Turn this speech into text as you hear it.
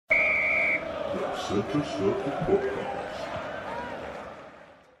Centre Circle Podcast.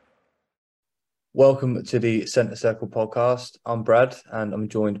 Welcome to the Centre Circle Podcast. I'm Brad, and I'm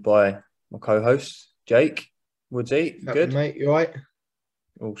joined by my co-host Jake Woodsy. Good, mate. You all right?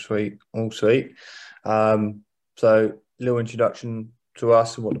 all sweet, all sweet. So, little introduction to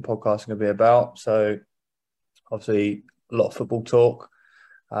us and what the podcast is going to be about. So, obviously, a lot of football talk.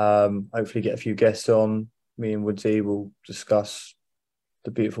 Hopefully, get a few guests on. Me and Woodsy will discuss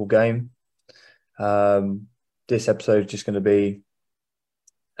the beautiful game. This episode is just going to be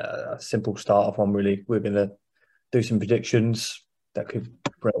a simple start-off one, really. We're going to do some predictions that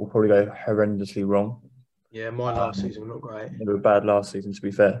will probably go horrendously wrong. Yeah, mine last season were not great. They were bad last season, to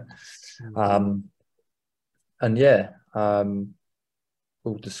be fair. And yeah,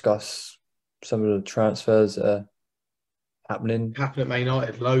 we'll discuss some of the transfers that are happening. Happened at Man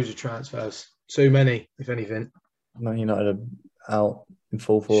United, loads of transfers. Too many, if anything. Man United are out in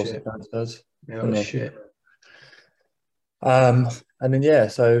full force Shit. of transfers. Yeah, that was shit. And then, yeah,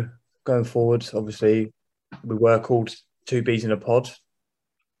 so going forward, obviously, we were called two bees in a pod.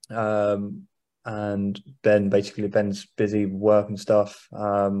 And Ben's busy with work and stuff.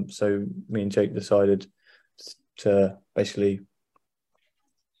 So me and Jake decided to basically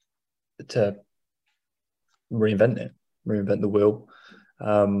reinvent the wheel,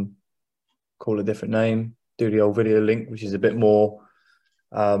 call a different name, do the old video link, which is a bit more.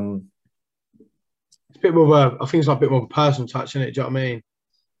 It's a bit more of I think it's like a bit more of a personal touch, isn't it? Do you know what I mean?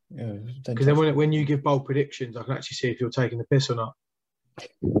 Because then when you give bold predictions, I can actually see if you're taking the piss or not. Do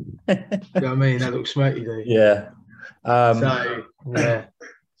you know what I mean? That looks smoky, do. Yeah. So yeah,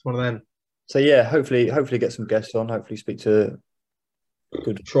 it's one of them. So yeah, hopefully get some guests on. Hopefully speak to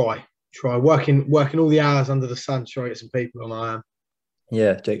good. Try working all the hours under the sun. Try to get some people on. I am.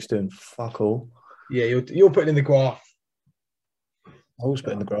 Yeah, Jake's doing fuck all. Yeah, you're putting in the graft. I'll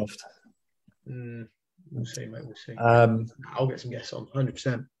put in the graft. We'll see, mate. We'll see. I'll get some guests on,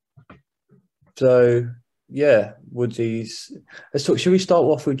 100%. So yeah, Woodsy's. Let's talk. Should we start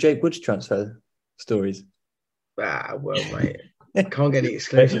off with Jake Wood's transfer stories? Well, mate, can't get any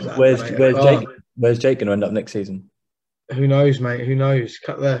exclusives. Where's Jake going to end up next season? Who knows, mate? Who knows?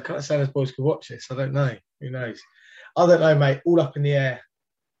 Cut the Sellers boys could watch this. I don't know. Who knows? I don't know, mate. All up in the air.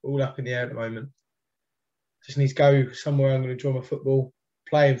 All up in the air at the moment. Just need to go somewhere. I'm going to enjoy my football.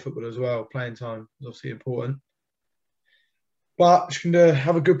 Playing football as well. Playing time is obviously important. But just going to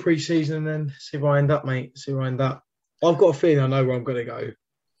have a good pre-season and then see where I end up, mate. See where I end up. I've got a feeling I know where I'm going to go.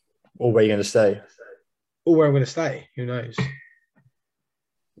 Or where you're going to stay. Or where I'm going to stay. Who knows?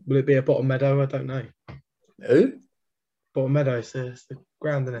 Will it be a Bottom Meadow? I don't know. Who? Bottom Meadow. It's the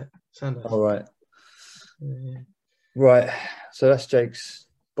ground, isn't it? Sandhurst. All right. Yeah. Right. So that's Jake's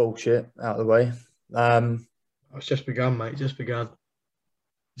bullshit out of the way. It's just begun, mate. Just begun.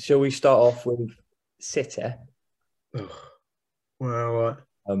 Shall we start off with City? Ugh. Well, right.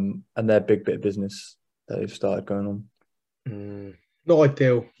 And their big bit of business that they've started going on. Not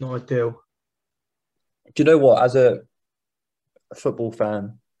ideal. Not ideal. Do you know what? As a football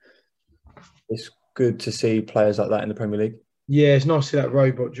fan, it's good to see players like that in the Premier League. Yeah, it's nice to see that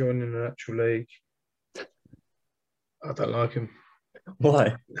robot joining the actual league. I don't like him.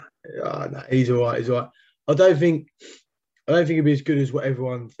 Why? No, he's all right. He's all right. I don't think he'll be as good as what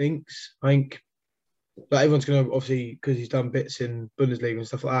everyone thinks. I think like everyone's going to, obviously, because he's done bits in Bundesliga and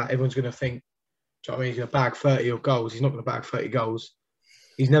stuff like that, everyone's going to think, do you know what I mean? He's going to bag 30 of goals. He's not going to bag 30 goals.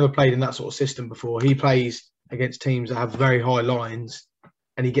 He's never played in that sort of system before. He plays against teams that have very high lines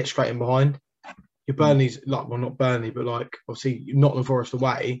and he gets straight in behind. Your Burnley's, like, well, not Burnley, but like, obviously, Nottingham Forest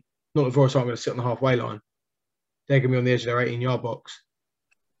away. Nottingham Forest aren't going to sit on the halfway line. They're going to be on the edge of their 18-yard box.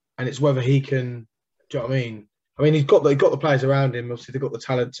 And it's whether he can, do you know what I mean? I mean, he's got the players around him. Obviously, they've got the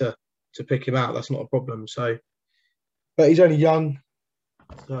talent to pick him out. That's not a problem. So, but he's only young.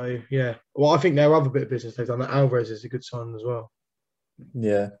 So, yeah. Well, I think their other bit of business they've done, that Alvarez is a good sign as well.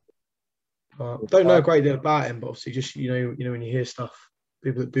 Yeah. Don't know a great deal about him, but obviously just, you know, when you hear stuff,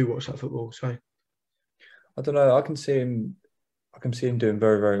 people that do watch that football, so. I don't know. I can see him doing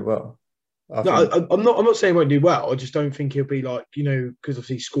very, very well. I'm not saying he won't do well. I just don't think he'll be like, you know, because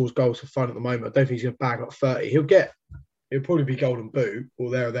obviously he scores goals for fun at the moment. I don't think he's going to bag like 30. He'll probably be golden boot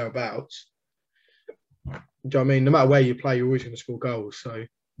or there or thereabouts. Do you know what I mean? No matter where you play, you're always going to score goals. So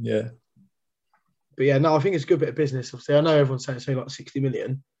yeah. But yeah, no, I think it's a good bit of business. Obviously, I know everyone's saying it's only like 60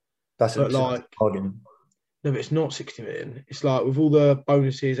 million. That's but like bargain. No, but it's not 60 million. It's like with all the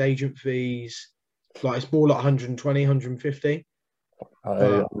bonuses, agent fees, like it's more like 120, 150.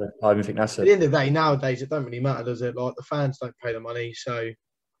 I don't think that's at the end of the day, nowadays, it don't really matter, does it? Like the fans don't pay the money, so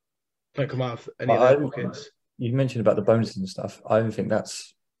don't come out of any of their pockets. You mentioned about the bonuses and stuff. I don't think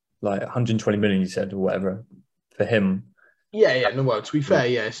that's like 120 million, you said, or whatever, for him. Yeah. No, well, to be fair,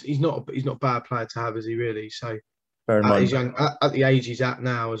 yes, he's not a bad player to have, is he really? So Bear in at mind, his young, at the age he's at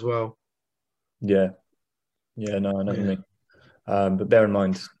now as well. yeah, no, I know what you mean. But bear in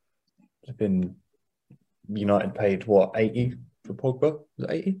mind, it's been United paid what, 80 for Pogba? Was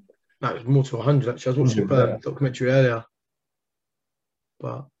it 80? No, it was more to 100 actually. I was watching a documentary earlier.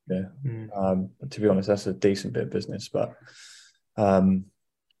 But yeah, to be honest, that's a decent bit of business. But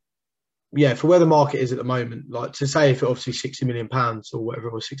yeah, for where the market is at the moment, like to say if it obviously £60 million or whatever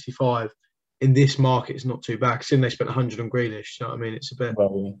it was, 65 in this market, it's not too bad. Considering they spent 100 on Grealish, you know what I mean? It's a bit,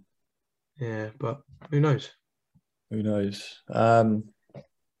 well, yeah, but who knows? Who knows? But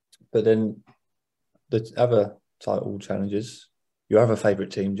then the other title challenges, your other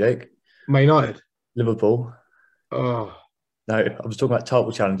favourite team, Jake, Man United. Liverpool. Oh, No, I was talking about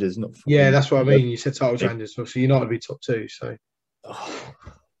title challenges, not. yeah, that's what I mean. You said title challenges, so United would be top two. So,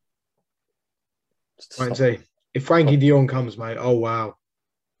 wait and see. If Frankie de Jong comes, mate, oh wow,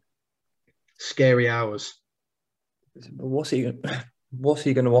 scary hours. What's he going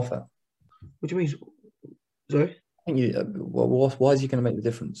to offer? What do you mean? Sorry? I think why is he going to make the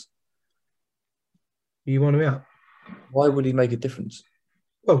difference? You want him out? Why would he make a difference?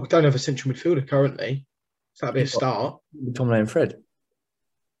 Well, we don't have a central midfielder currently, so that'd be a start. McTominay and Fred.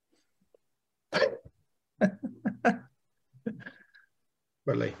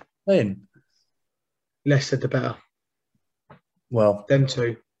 Really? Playing. Less said the better. Well, them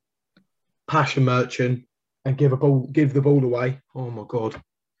two, passion merchant, and give the ball away. Oh my god,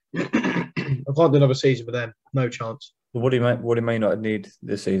 I can't do another season with them. No chance. What do you may not need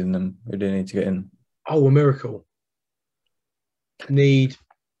this season? Then who do you need to get in? Oh, a miracle. I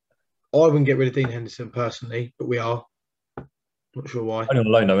wouldn't get rid of Dean Henderson personally, but we are. Not sure why. Only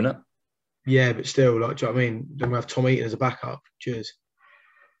on loan, though, isn't it? Yeah, but still, like, do you know what I mean? Then we have Tom Eaton as a backup. Cheers.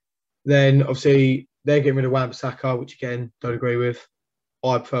 Then obviously they're getting rid of Wan-Bissaka, which again don't agree with.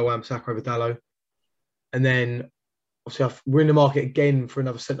 I prefer Wan-Bissaka over Dalot. And then obviously we're in the market again for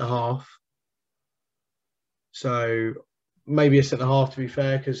another centre half. So maybe a centre half to be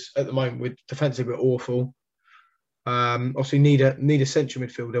fair, because at the moment we're defensively awful. Obviously need a central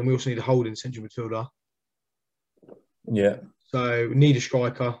midfielder, and we also need a holding central midfielder. Yeah. So we need a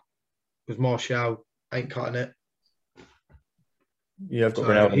striker because Martial ain't cutting it. Yeah, I've got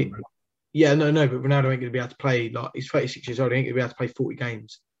Ronaldo. But Ronaldo ain't going to be able to play. Like, he's 36 years old. He ain't going to be able to play 40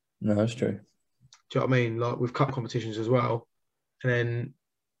 games. No, that's true. Do you know what I mean? Like, with cup competitions as well. And then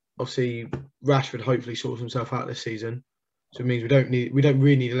obviously Rashford hopefully sorts himself out this season. So it means we don't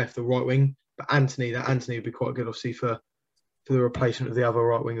really need a left or right wing. But Anthony would be quite good, obviously, for the replacement of the other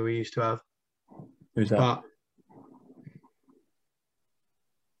right winger we used to have. Who's that? But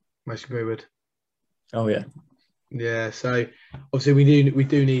Mason Greenwood. Oh yeah. Yeah, so obviously we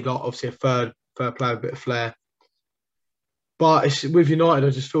do need, like, obviously a third player with a bit of flair. But with United,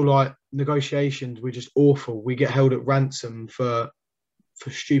 I just feel like negotiations were just awful. We get held at ransom for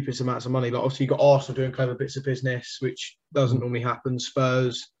stupid amounts of money. Like, obviously you've got Arsenal doing clever bits of business, which doesn't normally happen.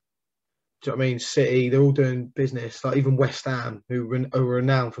 Spurs, do you know what I mean? City, they're all doing business. Like even West Ham, who are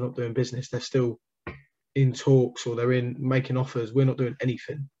renowned for not doing business, they're still in talks or they're making offers. We're not doing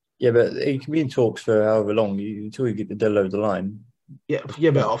anything. Yeah, but it can be in talks for however long until you get the deal over the line. Yeah,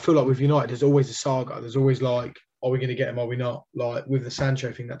 but I feel like with United, there's always a saga. There's always like, are we going to get him? Are we not? Like with the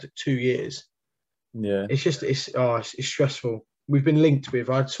Sancho thing, that took 2 years. Yeah, it's stressful. We've been linked with.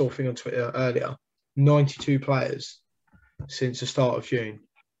 I saw a thing on Twitter earlier. 92 players since the start of June.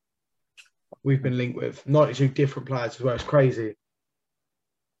 We've been linked with 92 different players as well. It's crazy.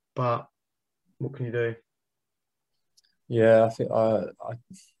 But what can you do? Yeah, I think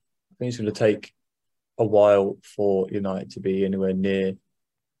it's going to take a while for United to be anywhere near.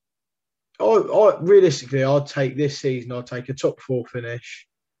 Realistically, I'd take this season. I'd take a top 4 finish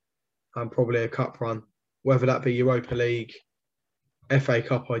and probably a cup run, whether that be Europa League, FA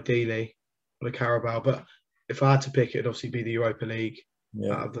Cup ideally, or the Carabao. But if I had to pick, it'd obviously be the Europa League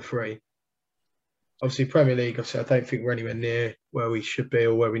out of the 3. Obviously, Premier League, I don't think we're anywhere near where we should be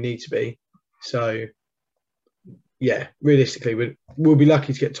or where we need to be. So, yeah, realistically, we'll be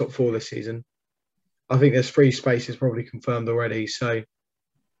lucky to get top 4 this season. I think there's 3 spaces probably confirmed already. So,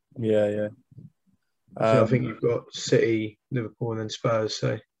 yeah. I think you've got City, Liverpool, and then Spurs.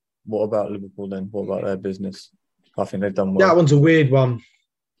 So, what about Liverpool then? What about their business? I think they've done well. That one's a weird one.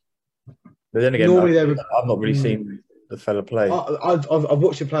 But then again, I've not really seen the fella play. I've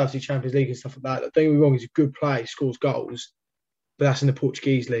watched him play obviously Champions League and stuff like that. Don't get me wrong, he's a good player, he scores goals, but that's in the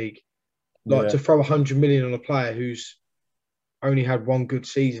Portuguese league. Like to throw 100 million on a player who's only had 1 good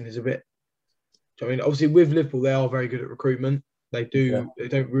season is a bit. I mean, obviously with Liverpool, they are very good at recruitment. They do. They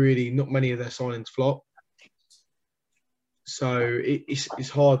don't really. Not many of their signings flop. So it's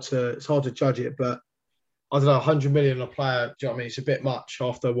hard to judge it, but I don't know, 100 million on a player. Do you know what I mean? It's a bit much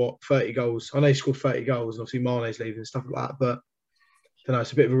after 30 goals. I know he scored 30 goals, and obviously Mane's leaving and stuff like that, but I don't know.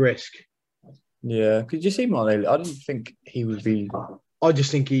 It's a bit of a risk. Yeah. Could you see Mane? I didn't think he would be. I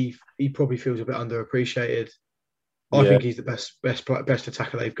just think he probably feels a bit underappreciated. I Yeah. think he's the best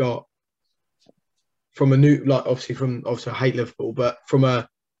attacker they've got. From a new, like obviously I hate Liverpool, but from a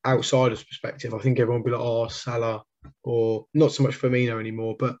outsider's perspective, I think everyone would be like, oh, Salah, or not so much Firmino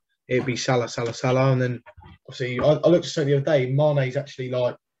anymore, but it'd be Salah, and then obviously I looked at something the other day. Mane's actually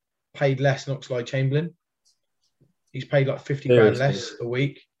like paid less than Oxlade-Chamberlain. He's paid like 50 grand less a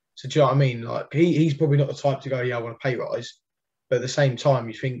week. So do you know what I mean? Like he's probably not the type to go, yeah, I want a pay rise. But at the same time,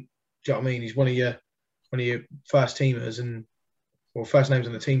 you think, do you know what I mean? He's one of your first teamers or first names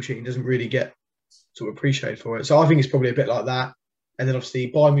on the team sheet. He doesn't really get sort of appreciated for it. So I think it's probably a bit like that. And then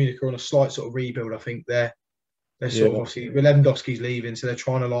obviously Bayern Munich are on a slight sort of rebuild. I think they're sort of obviously Lewandowski's leaving, so they're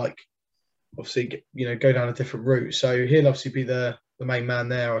trying to like obviously go down a different route. So he'll obviously be the main man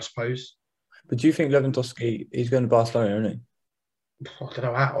there, I suppose. But do you think Lewandowski, he's going to Barcelona, isn't he? I don't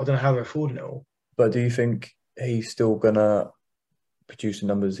know how they're affording it all. But do you think he's still going to produce the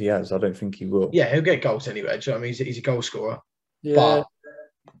numbers he has? I don't think he will. Yeah, he'll get goals anyway. Do you know what I mean? He's a goal scorer. Yeah. But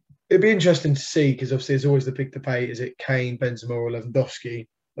it'd be interesting to see because obviously there's always the big debate: is it Kane, Benzema, or Lewandowski?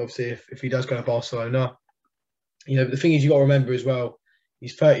 Obviously, if he does go to Barcelona, but the thing is, you got to remember as well,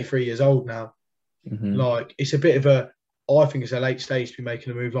 he's 33 years old now. Mm-hmm. Like it's a bit of I think it's a late stage to be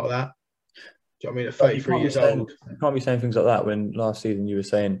making a move like that. Do you know what I mean? At 33 years old. You can't be saying things like that when last season you were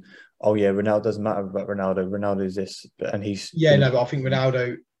saying, oh yeah, Ronaldo doesn't matter about Ronaldo. Ronaldo is this, and he's... Yeah, no, but I think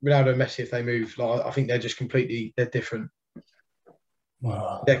Ronaldo and Messi, if they move, like I think they're just they're different.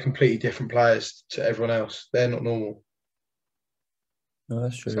 Wow. They're completely different players to everyone else. They're not normal. No,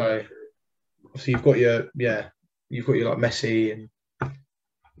 that's true. So, obviously you've got your like Messi and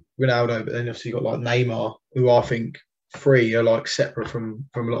Ronaldo, but then obviously you've got like Neymar, who I think three are like separate from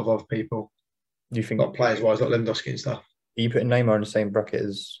a lot of other people. You think like players wise, like Lewandowski and stuff? Are you putting Neymar in the same bracket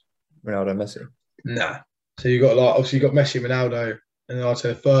as Ronaldo and Messi? Nah. So you got obviously you got Messi and Ronaldo, and then I'd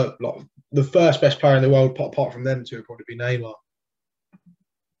say the first best player in the world apart from them two would probably be Neymar.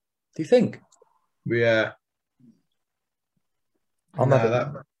 Do you think? Yeah. He's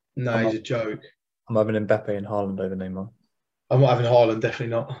a joke. I'm having Mbappe and Haaland over Neymar. I'm not having Haaland,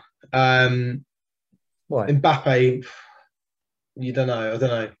 definitely not. Why? Mbappe, you don't know. I don't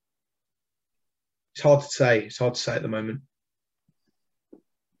know. It's hard to say. It's hard to say at the moment.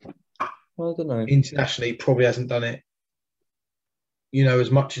 Well, I don't know. Internationally, probably hasn't done it, as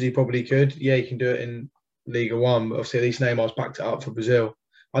much as he probably could. Yeah, he can do it in Liga 1, but obviously at least Neymar's backed it up for Brazil.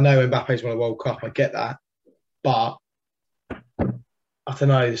 I know Mbappe's won a World Cup. I get that. But I don't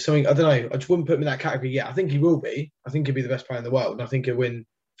know. I don't know. I just wouldn't put him in that category yet. I think he will be. I think he'll be the best player in the world. And I think he'll win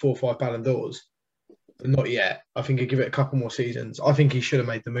 4 or 5 Ballon d'Ors. But not yet. I think he'll give it a couple more seasons. I think he should have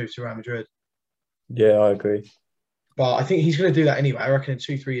made the move to Real Madrid. Yeah, I agree. But I think he's going to do that anyway. I reckon in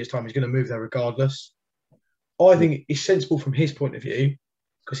 2-3 years' time, he's going to move there regardless. I think it's sensible from his point of view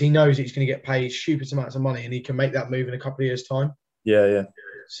because he knows he's going to get paid stupid amounts of money and he can make that move in a couple of years' time. Yeah.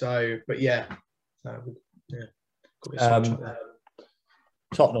 So, but yeah.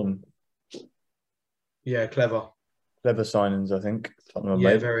 Tottenham. Yeah, clever signings, I think. Tottenham yeah,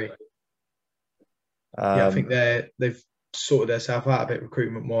 made. very. I think they've sorted themselves out a bit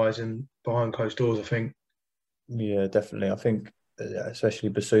recruitment-wise and behind closed doors, I think. Yeah, definitely. I think,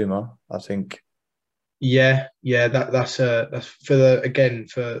 especially Basuma, I think. Yeah, that's for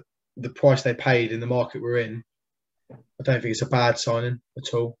the price they paid in the market we're in. I don't think it's a bad signing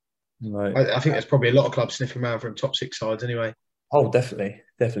at all. No. I think there's probably a lot of clubs sniffing around for him top 6 sides anyway. Oh, definitely.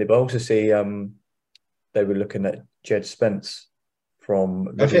 But I also see they were looking at Jed Spence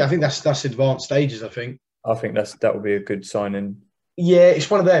from. I think that's advanced stages. I think that would be a good signing. Yeah, it's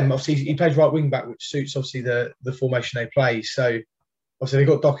one of them. Obviously, he plays right wing back, which suits obviously the formation they play. So obviously they've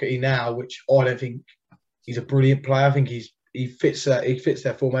got Doherty now, which I don't think he's a brilliant player. I think he fits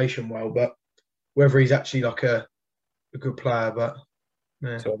their formation well, but whether he's actually like a good player, but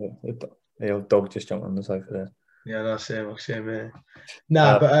yeah. So the old dog just jumped on the sofa there. Yeah, no, I see him.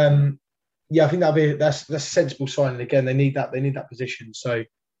 Yeah. I think that's a sensible signing. Again, they need that position. So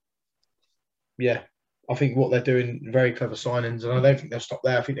yeah, I think what they're doing, very clever signings, and I don't think they'll stop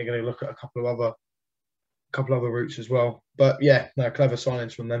there. I think they're going to look at a couple of other routes as well. But yeah, no, clever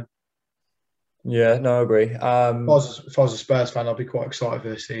signings from them. Yeah, no, I agree. If I was a Spurs fan, I'd be quite excited for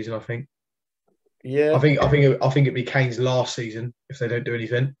this season. I think. Yeah, I think it'd be Kane's last season if they don't do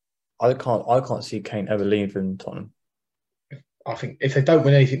anything. I can't see Kane ever leaving from Tottenham. I think if they don't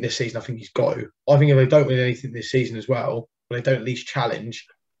win anything this season, I think he's got to. I think if they don't win anything this season as well, or they don't at least challenge,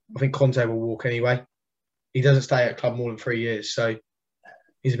 I think Conte will walk anyway. He doesn't stay at a club more than 3 years, so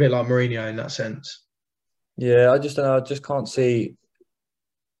he's a bit like Mourinho in that sense. Yeah, I just don't know. I just can't see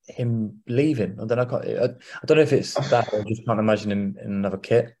him leaving. I don't know. I don't know if it's that or I just can't imagine him in another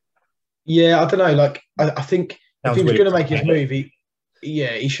kit. Yeah, I don't know. Like, I think if Sounds he was weird. going to make his move,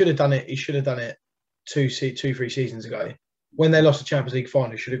 he should have done it. He should have done it 3 seasons ago when they lost the Champions League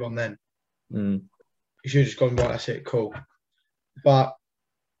final. He should have gone then. Mm. He should have just gone, right, that's it, cool. But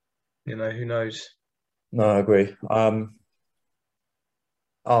who knows? No, I agree.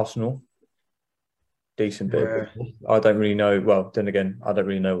 Arsenal, decent bit. Yeah. I don't really know. Well, then again, I don't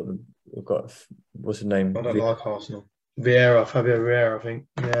really know what we've got. What's his name? I don't like Arsenal. Fabio Vieira, I think.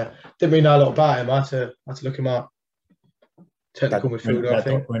 Yeah, didn't really know a lot about him. I had to look him up. Technical midfielder, I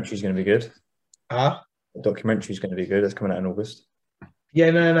think. Documentary's going to be good. Huh? The documentary's going to be good. That's coming out in August.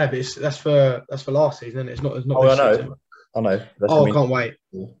 Yeah, no. But that's for last season, isn't it? It's not. Oh, this I know. season. I know. I can't wait.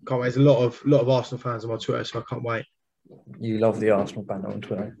 Can't wait. There's a lot of Arsenal fans on my Twitter, so I can't wait. You love the Arsenal banner on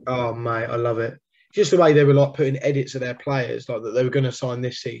Twitter. Oh mate, I love it. Just the way they were like putting edits of their players, like that they were going to sign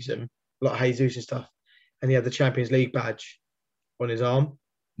this season, like Jesus and stuff, and he had the Champions League badge on his arm.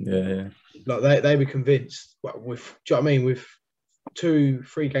 Yeah. Like they were convinced. Well, do you know what I mean? With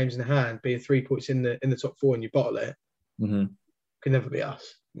 2-3 games in the hand, being 3 points in the top 4, and you bottle it, Mm-hmm. can never be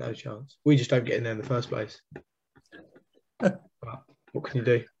us. No chance. We just don't get in there in the first place. But what can you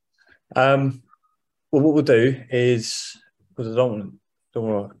do? Well, what we'll do is, because I don't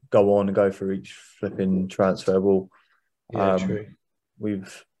want to go on and go through each flipping transfer. Yeah, true.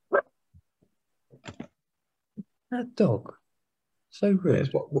 We've that dog so Yeah, rude. it's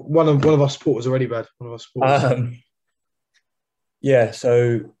one of our supporters already bad. One of our supporters. Yeah,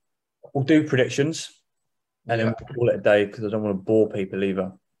 so we'll do predictions and then we'll call it a day because I don't want to bore people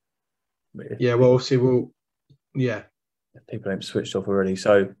either. Yeah, well, obviously yeah. If people ain't switched off already.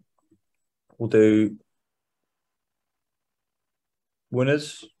 So we'll do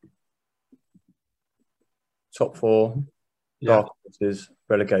winners, top 4, dark horses,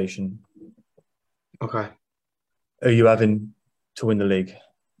 relegation. Okay. Who are you having to win the league?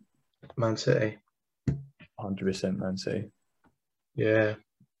 Man City. 100% Man City. Yeah.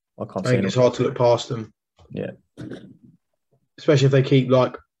 I can't I see think it's hard to look past them. Yeah. Especially if they keep,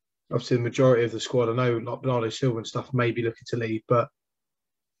 like, obviously the majority of the squad. I know, like, Bernardo Silva and stuff may be looking to leave, but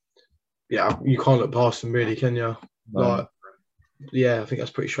yeah, you can't look past them really, can you? No. Like, yeah, I think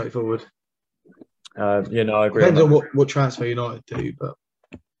that's pretty straightforward. I agree. Depends on what transfer United do, but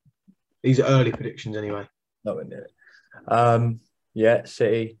these are early predictions anyway. Not near it. Yeah,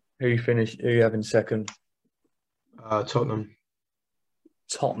 City. Who you having second? Tottenham.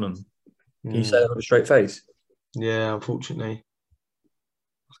 Tottenham. Can you say that with a straight face? Yeah, unfortunately.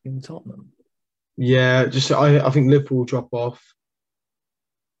 Fucking Tottenham. Yeah, I think Liverpool will drop off.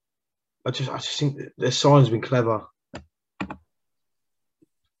 I just think their signing's been clever.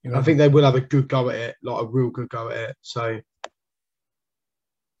 I think they will have a good go at it, like a real good go at it. So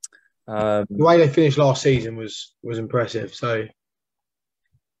the way they finished last season was impressive. So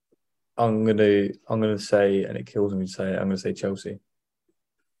I'm gonna say, and it kills me to say it, I'm gonna say Chelsea.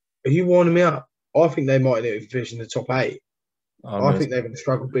 are you winding me up? I think they might even finish in the top 8. I think they're going to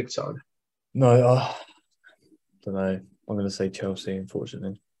struggle big time. No, I don't know. I'm gonna say Chelsea,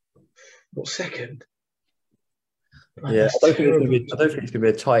 unfortunately. What, second? Yeah, I don't think it's gonna be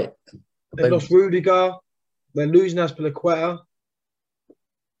a tight. They lost Rudiger. They're losing Azpilicueta.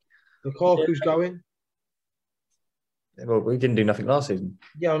 Lukaku's going. Well, we didn't do nothing last season.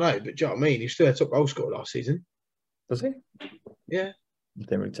 Yeah, I know, but do you know what I mean? He's still a top goal scorer last season. Does he? Yeah.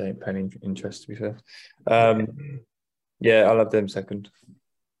 Didn't really take any interest, to be fair. Yeah, I'll have them second.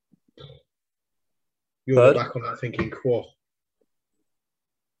 You're back on that thinking, Quah.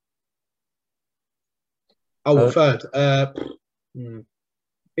 Oh, third.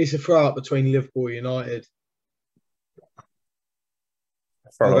 It's a throw up between Liverpool and United.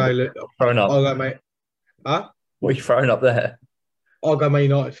 Throwing up. I'll go, mate. Huh? What are you throwing up there? I'll go Man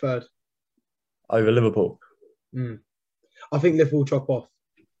United third. Over Liverpool? I think Liverpool drop off.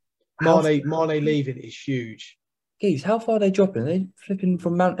 Mane leaving is huge. Geez, how far are they dropping? Are they flipping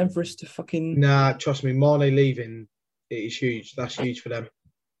from Mount Everest to fucking... Nah, trust me, Mane leaving is huge. That's huge for them.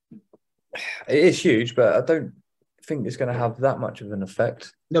 It is huge, but I don't think it's going to have that much of an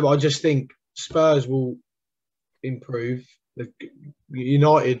effect. No, but I just think Spurs will improve.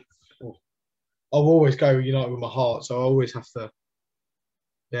 United, I'll always go United with my heart, so I always have to.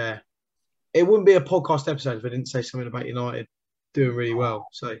 Yeah, it wouldn't be a podcast episode if I didn't say something about United doing really well.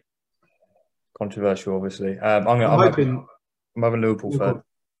 So controversial, obviously. I'm hoping I'm having Liverpool third.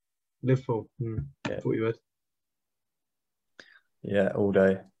 Liverpool. Yeah. Thought you would. Yeah, all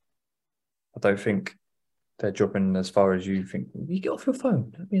day. I don't think they're dropping as far as you think. You get off your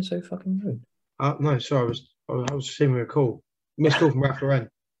phone. Don't be so fucking rude. No, sorry, I was receiving a call. Missed call from Ralph Lauren.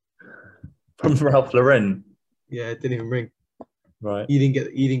 From Ralph Lauren. Yeah, it didn't even ring. Right. You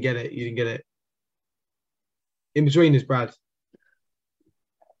didn't get it. In between is Brad.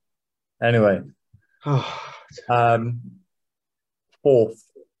 Anyway. Fourth.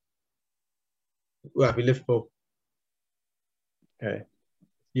 Well, that'd be Liverpool. Okay.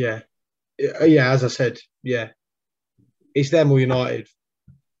 Yeah. Yeah, as I said, yeah. It's them or United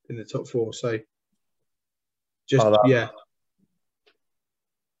in the top 4. So just yeah.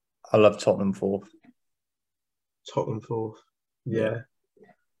 I love Tottenham fourth. Tottenham fourth. Yeah.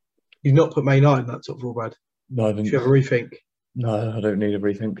 You've not put Man United in that top 4, Brad. No, I didn't. Should you have a rethink? No, I don't need a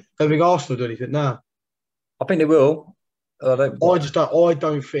rethink. Don't think Arsenal do anything now. I think they will. I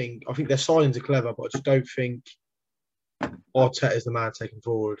don't think. I think their signings are clever, but I just don't think Arteta is the man taking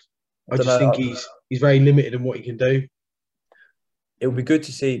forward. I just think he's very limited in what he can do. It would be good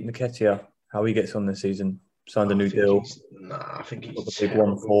to see Nketiah, how he gets on this season. Signed a new deal. I think he's the big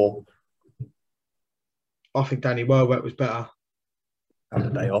 1-4. I think Danny Welbeck was better. Had a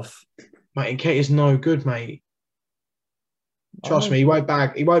day off. Mate, Nketiah's no good, mate. Trust me, he won't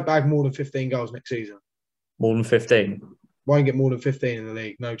bag more than 15 goals next season. More than 15? Won't get more than 15 in the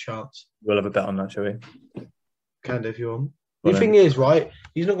league. No chance. We'll have a bet on that, shall we? Can do if you want. The thing is, right,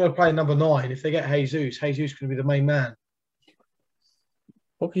 he's not going to play number 9. If they get Jesus is going to be the main man.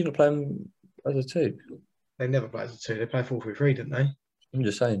 What can you not play him as a 2? They never play as a 2. They play 4-3-3, didn't they? I'm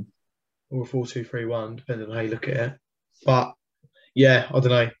just saying. Or 4-2-3-1, depending on how you look at it. But, yeah, I don't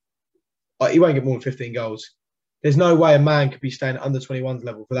know. He won't get more than 15 goals. There's no way a man could be staying at under 21's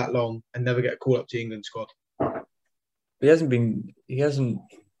level for that long and never get a call up to the England squad. He hasn't.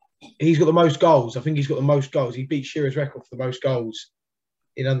 He's got the most goals. I think he's got the most goals. He beat Shearer's record for the most goals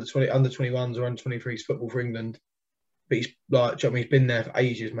in under 21s or under 23s football for England. But he's like, do you know what I mean? He's been there for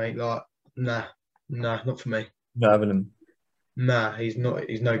ages, mate. Like, nah, not for me. Not having him. Nah, he's not.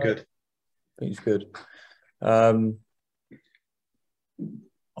 He's no good. I think he's good.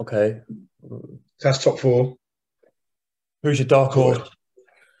 Okay. So that's top 4. Who's your dark horse?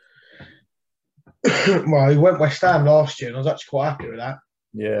 Well, he went West Ham last year, and I was actually quite happy with that.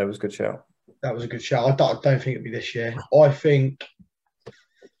 Yeah, it was a good shout. That was a good shout. I don't think it'd be this year. I think.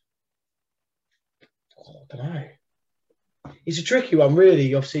 I don't know. It's a tricky one,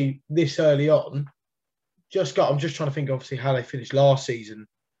 really. Obviously, this early on. I'm just trying to think, obviously, how they finished last season.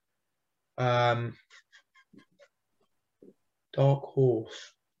 Dark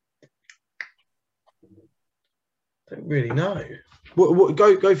horse. Don't really know.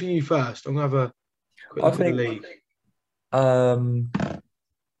 Go for you first. I'm gonna have a quick look at the league.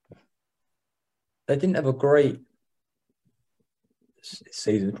 They didn't have a great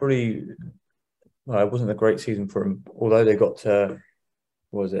season. Probably, well, it wasn't a great season for them. Although they got to,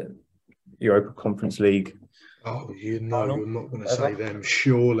 what was it, Europa Conference League. Oh, you're not going to say them,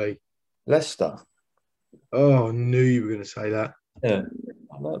 surely. Leicester. Oh, I knew you were going to say that. Yeah,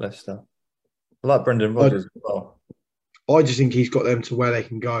 I like Leicester. I like Brendan Rodgers as well. I just think he's got them to where they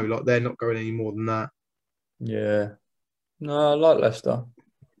can go. Like, they're not going any more than that. Yeah. No, I like Leicester.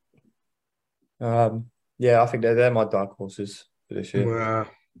 Yeah, I think they're my dark horses for this year.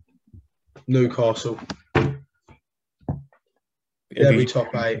 Newcastle. They'll be top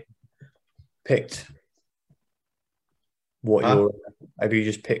 8. Picked what have you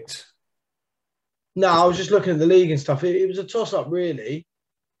just picked? No, I was just looking at the league and stuff. It was a toss-up, really,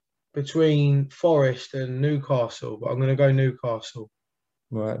 between Forest and Newcastle, but I'm going to go Newcastle.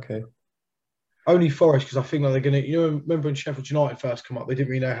 Right, okay. Only Forest, because I think like they're going to... remember when Sheffield United first come up, they didn't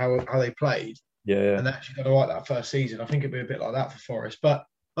really know how they played. Yeah. And they actually got to like that first season. I think it'd be a bit like that for Forest. But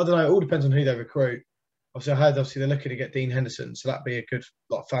I don't know. It all depends on who they recruit. Obviously, I heard they're looking to get Dean Henderson, so that'd be a good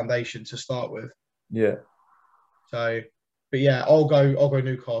foundation to start with. Yeah. So, but yeah, I'll go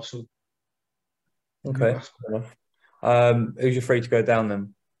Newcastle. Okay. Who's your free to go down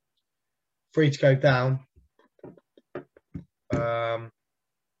then? Free to go down.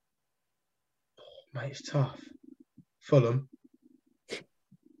 Mate, it's tough. Fulham.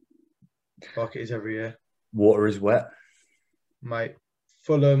 Like it is every year. Water is wet. Mate,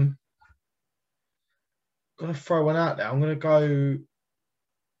 Fulham. I'm going to throw one out there. I'm going to go...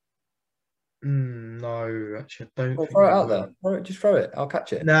 no, actually, I don't think... Throw it out there. Just throw it. I'll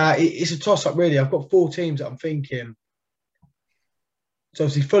catch it. Nah, it's a toss-up, really. I've got 4 teams that I'm thinking. So,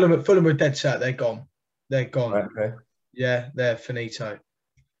 obviously, Fulham are dead set. They're gone. They're gone. Right, okay. Yeah, they're finito.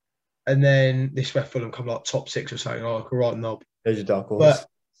 And then this is where Fulham come like top 6 or something, like a right knob. There's your dark horse. But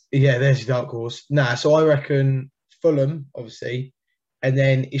yeah, there's your dark horse. Nah, so I reckon Fulham, obviously, and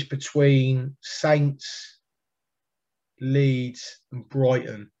then it's between Saints, Leeds, and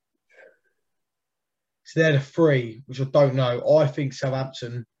Brighton. So they're the 3, which I don't know. I think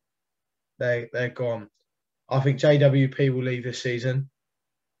Southampton, they're gone. I think JWP will leave this season.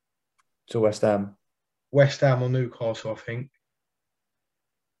 To West Ham. West Ham or Newcastle, I think.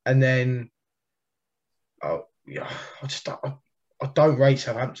 And then, oh yeah, I don't rate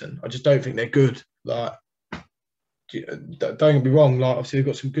Southampton. I just don't think they're good. Like, don't get me wrong. Like, obviously they've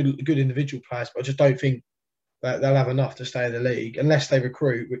got some good individual players, but I just don't think that they'll have enough to stay in the league unless they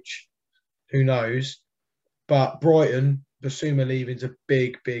recruit, which who knows. But Brighton, Basuma leaving's a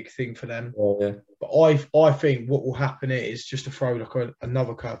big thing for them. Oh, yeah. But I think what will happen is, just to throw like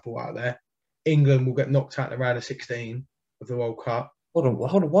another curveball out there, England will get knocked out in the round of 16 of the World Cup. Hold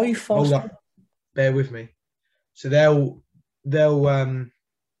on. Why are you fast? Hold up. Bear with me. So they'll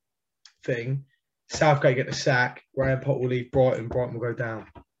thing. Southgate get the sack. Graham Potter will leave Brighton. Brighton will go down,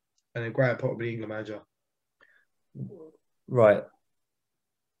 and then Graham Potter will be England manager. Right.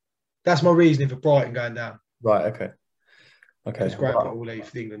 That's my reasoning for Brighton going down. Right. Okay. Because Graham Potter will leave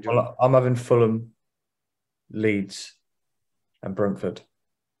for the England job. Well, I'm having Fulham, Leeds, and Brentford.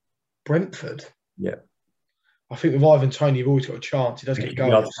 Brentford. Yeah. I think with Ivan Toney, you've always got a chance. He does get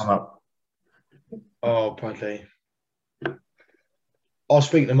goals. Come up. Oh, Bradley. I'll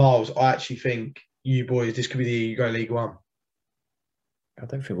speak to Miles. I actually think you boys, this could be the year you go League One. I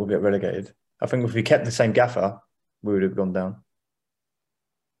don't think we'll get relegated. I think if we kept the same gaffer, we would have gone down.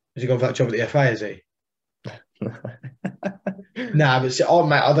 Has he gone for that job at the FA, has he? Nah, but see,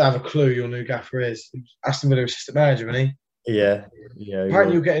 mate, I don't have a clue who your new gaffer is. Aston Villa assistant manager, isn't he? Yeah.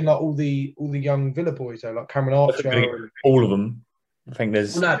 Apparently you're getting like all the young Villa boys though, like Cameron Archer. All of them. I think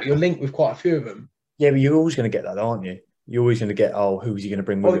there's... Well, no, but you're linked with quite a few of them. Yeah, but you're always going to get that, aren't you? You're always going to get, who's he going to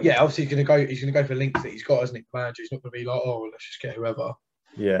bring with him? Yeah, obviously he's going to go for links that he's got, isn't he, the manager? He's not going to be like, let's just get whoever.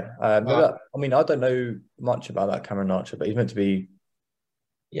 Yeah. But I mean, I don't know much about that Cameron Archer, but he's meant to be...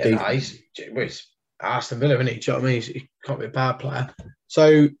 Yeah, no, he's Aston Villa, isn't he? Do you know what I mean? He can't be a bad player.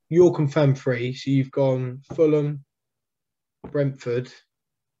 So you're confirmed 3. So you've gone Fulham, Brentford,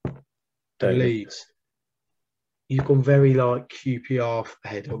 and Leeds. You've gone very like QPR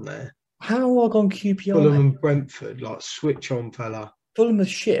ahead on there. How have I gone QPR? Fulham and Brentford, like switch on, fella. Fulham is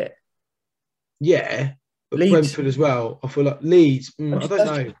shit. Yeah, but Leeds. Brentford as well. I feel like Leeds. I don't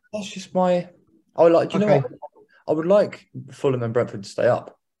know. That's just my... I would like. Do you know what? I would like Fulham and Brentford to stay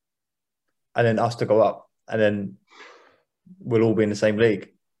up, and then us to go up, and then we'll all be in the same league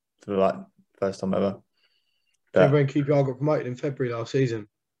for like first time ever. Remember when QPR got promoted in February last season?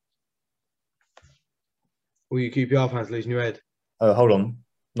 All you QPR fans losing your head. Oh, hold on,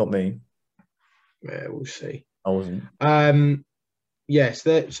 not me. Yeah, we'll see. I wasn't. Yes.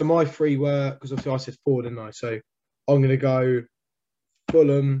 So my 3 were, because obviously I said 4, didn't I? So I'm going to go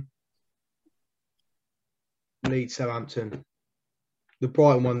Fulham, Leeds, Southampton. The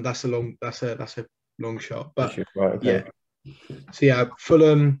Brighton one, that's a long shot. But right, okay. yeah. So yeah,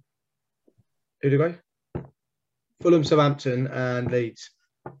 Fulham. Who did I go? Fulham, Southampton, and Leeds.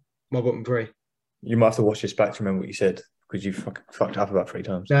 My bottom 3. You might have to watch this back to remember what you said, because you fucked up about 3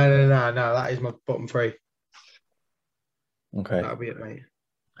 times. No. That is my bottom 3. Okay. That'll be it, mate.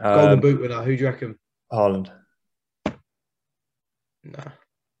 Golden Boot winner. Who do you reckon? Haaland. No.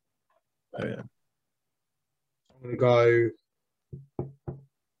 Oh, yeah. I'm going to go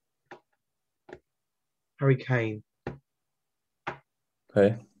Harry Kane.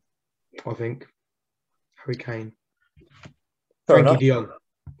 Okay. I think. Harry Kane. Fair Frankie enough. de Jong.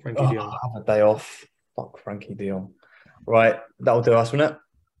 Frankie de Jong. Have a day off. Fuck Frankie de Jong. Right. That'll do us, won't it?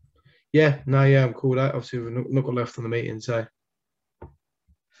 Yeah. I'm cool with that. Obviously, we've not got left on the meeting, so.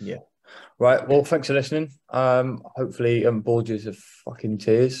 Yeah. Right. Well, thanks for listening. Hopefully, bored you of fucking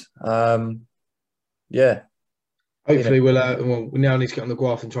tears. Yeah. Hopefully, we now need to get on the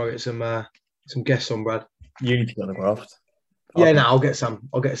graft and try to get some guests on, Brad. You need to get on the graft. Yeah, I'll get some.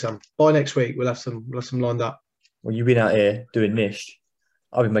 By next week, we'll have some lined up. Well, you've been out here doing niche.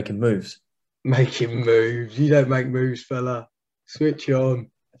 I've been making moves. Making moves. You don't make moves, fella. Switch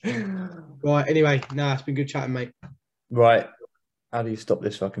on. Right. Anyway, it's been good chatting, mate. Right. How do you stop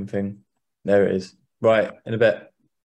this fucking thing? There it is. Right. In a bit.